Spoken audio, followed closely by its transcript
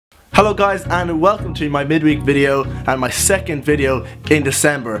Hello guys, and welcome to my midweek video and my second video in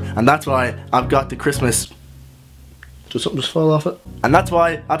December, and that's why I've got the Christmas... Did something just fall off it? And that's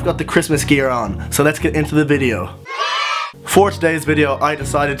why I've got the Christmas gear on, so let's get into the video. For today's video I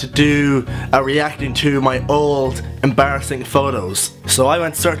decided to do a reacting to my old embarrassing photos. So I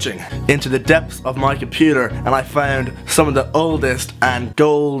went searching into the depths of my computer and I found some of the oldest and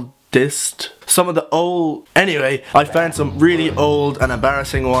Anyway, I found some really old and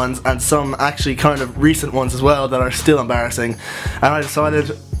embarrassing ones and some actually kind of recent ones as well that are still embarrassing, and I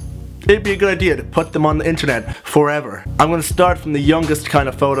decided it'd be a good idea to put them on the internet forever. I'm going to start from the youngest kind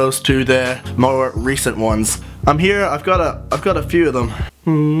of photos to the more recent ones. I'm here, I've got a few of them.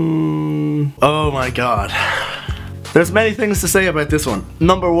 Oh my god. There's many things to say about this one.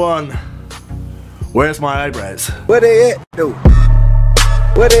 Number one, where's my eyebrows? What they at, dude?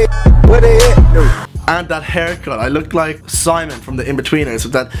 What they at, dude? And that haircut, I looked like Simon from the In-Betweeners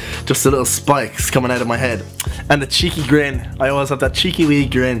with that, just the little spikes coming out of my head. And the cheeky grin, I always have that cheeky wee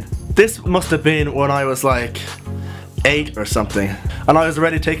grin. This must have been when I was like 8 or something, and I was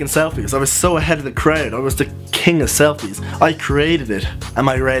already taking selfies. I was so ahead of the crowd. I was the king of selfies. I created it. And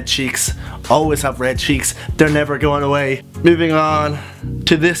my red cheeks, always have red cheeks, they're never going away. Moving on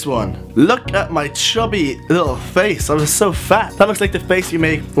to this one. Look at my chubby little face. I was so fat. That looks like the face you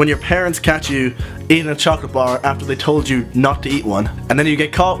make when your parents catch you eating a chocolate bar after they told you not to eat one, and then you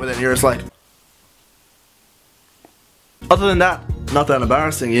get caught with it and you're just like... Other than that, not that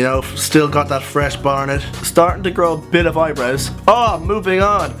embarrassing, you know, still got that fresh bar in it. Starting to grow a bit of eyebrows. Oh, moving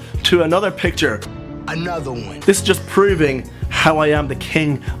on to another picture. Another one. This is just proving how I am the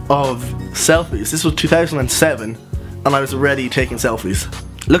king of selfies. This was 2007 and I was already taking selfies.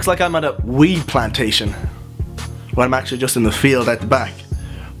 Looks like I'm at a weed plantation when I'm actually just in the field at the back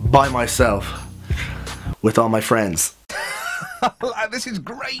by myself with all my friends. This is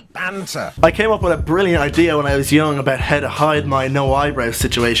great banter. I came up with a brilliant idea when I was young about how to hide my no eyebrows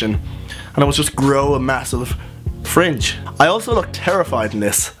situation, and I was just grow a massive fringe. I also look terrified in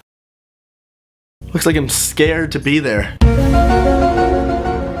this. Looks like I'm scared to be there.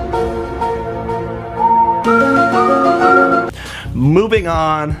 Moving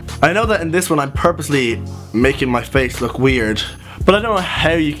on. I know that in this one I'm purposely making my face look weird, but I don't know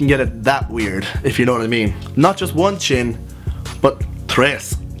how you can get it that weird, if you know what I mean. Not just one chin, but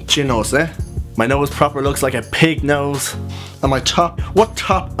tres chinos, eh? My nose proper looks like a pig nose. And my top, what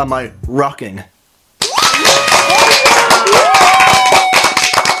top am I rocking?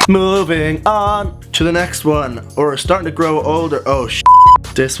 Moving on to the next one. Or starting to grow older. Oh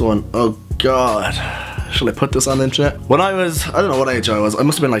this one, oh god. Shall I put this on the internet? When I was, I don't know what age I was, I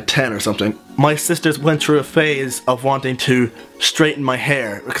must have been like 10 or something. My sisters went through a phase of wanting to straighten my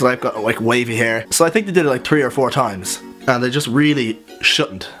hair because I've got like wavy hair. So I think they did it like 3 or 4 times. And they just really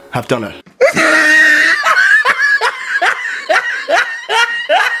shouldn't have done it.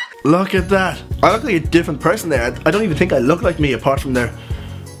 Look at that. I look like a different person there. I don't even think I look like me apart from the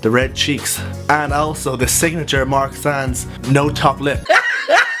red cheeks. And also the signature Mark Sands no top lip.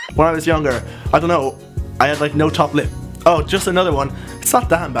 When I was younger, I don't know, I had like no top lip. Oh, just another one. It's not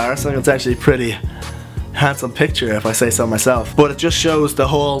that embarrassing. It's actually a pretty handsome picture if I say so myself. But it just shows the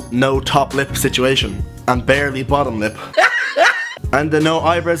whole no top lip situation. And barely bottom lip. And the no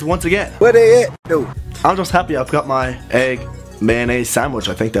eyebrows once again. What they at, dude? I'm just happy I've got my egg mayonnaise sandwich,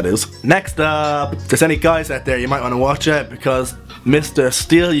 I think that is. Next up, if there's any guys out there, you might want to watch out because Mr.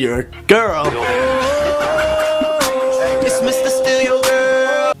 Steal Your Girl. It's Mr. Steal Your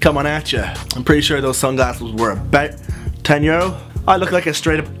Girl. Coming at you. I'm pretty sure those sunglasses were about €10. I look like a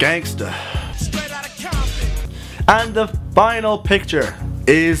straight up gangster. And the final picture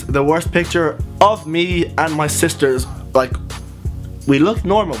is the worst picture of me and my sisters. Like, we look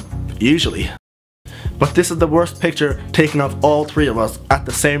normal usually, but this is the worst picture taken of all 3 of us at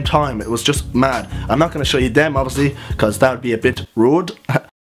the same time. It was just mad. I'm not going to show you them obviously because that would be a bit rude.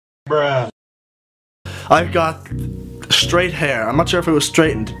 Bruh. I've got straight hair. I'm not sure if it was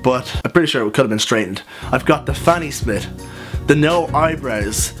straightened, but I'm pretty sure it could have been straightened. I've got the fanny split, the no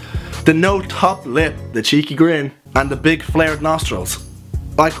eyebrows, the no top lip, the cheeky grin, and the big flared nostrils.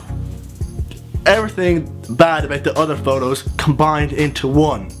 Like, everything bad about the other photos combined into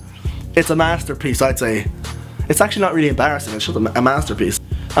one. It's a masterpiece, I'd say. It's actually not really embarrassing, it's just a masterpiece.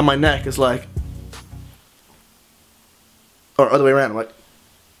 And my neck is like... Or other way around, I'm like...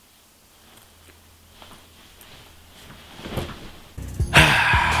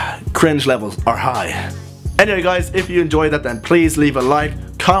 Cringe levels are high. Anyway guys, if you enjoyed that then please leave a like,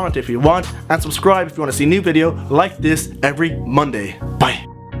 comment if you want, and subscribe if you want to see a new video like this every Monday. Bye.